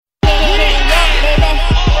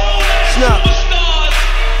Snap.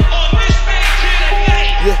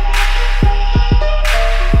 Yeah.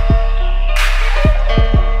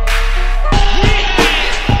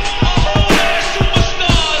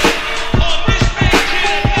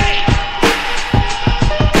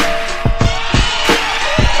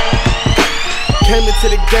 Came into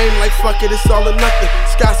the game like fuck it, it's all or nothing.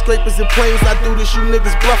 Skyscrapers and planes, I do this, you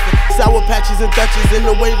niggas bluffing. Sour patches and Dutches in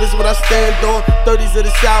the wave is what I stand on. 30s of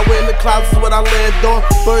the sour in the clouds is what I land on.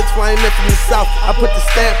 Birds flying in from the south, I put the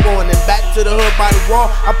stamp on. And back to the hood by the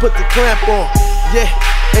wall, I put the clamp on. Yeah,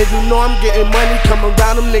 and you know I'm getting money. Come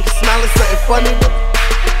around them niggas smiling, something funny.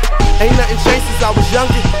 Ain't nothing changed since I was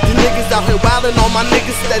younger. The niggas out here wildin', all my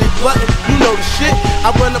niggas steady glutton. You know the shit. I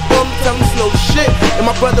run up on them, tell them slow the shit. And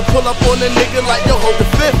my brother pull up on a nigga like, yo, hold the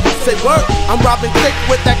fifth. Say word, I'm robbing thick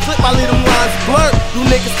with that clip, I leave them lines blurred. You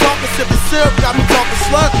niggas talking, sippin' syrup, got me talking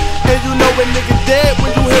slurp. And you know a nigga dead when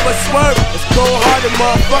you hear a swerve. It's cold-hearted,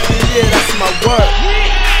 motherfucker, yeah, that's my word.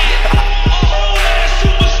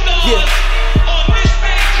 Yeah.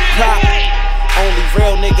 Only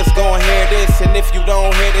real niggas gon' hear this, and if you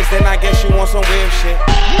don't hear this, then I guess you want some weird shit.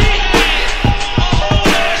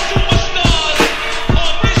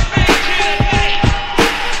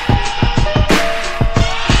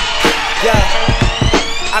 Yeah,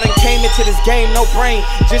 I done came into this game, no brain,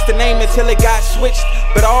 just a name until it got switched.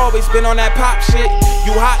 But I always been on that pop shit.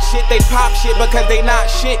 You hot shit, they pop shit because they not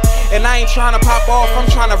shit. And I ain't tryna pop off, I'm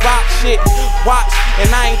tryna rock shit. Watch, and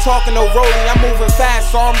I ain't talking no rolling, I'm moving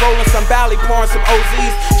fast, so I'm rolling some Bally, pouring some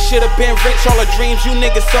OZs. Should've been rich, all the dreams you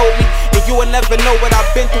niggas sold me. And you will never know what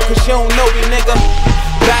I've been through, cause you don't know me, nigga.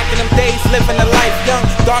 Back in them days, living a life young,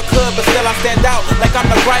 dark hood, but still I stand out like I'm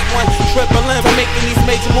the right one. Triple M, I'm making these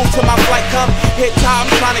major moves till my flight come. Hit time,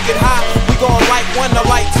 I'm trying to get high. We gon' like one or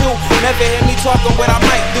like two. Never hear me talking what I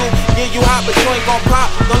might do. Yeah, you hot, but you ain't gon'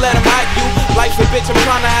 pop. Don't let him hype you. Life's a bitch, I'm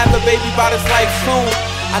trying to have a baby by this life soon.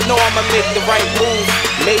 I know I'ma make the right move,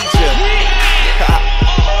 major.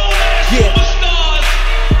 Yeah.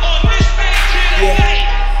 Yeah.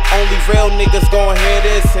 Only real niggas gon' hear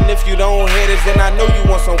this, and if you don't hear this, then I know you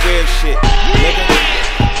want some weird shit.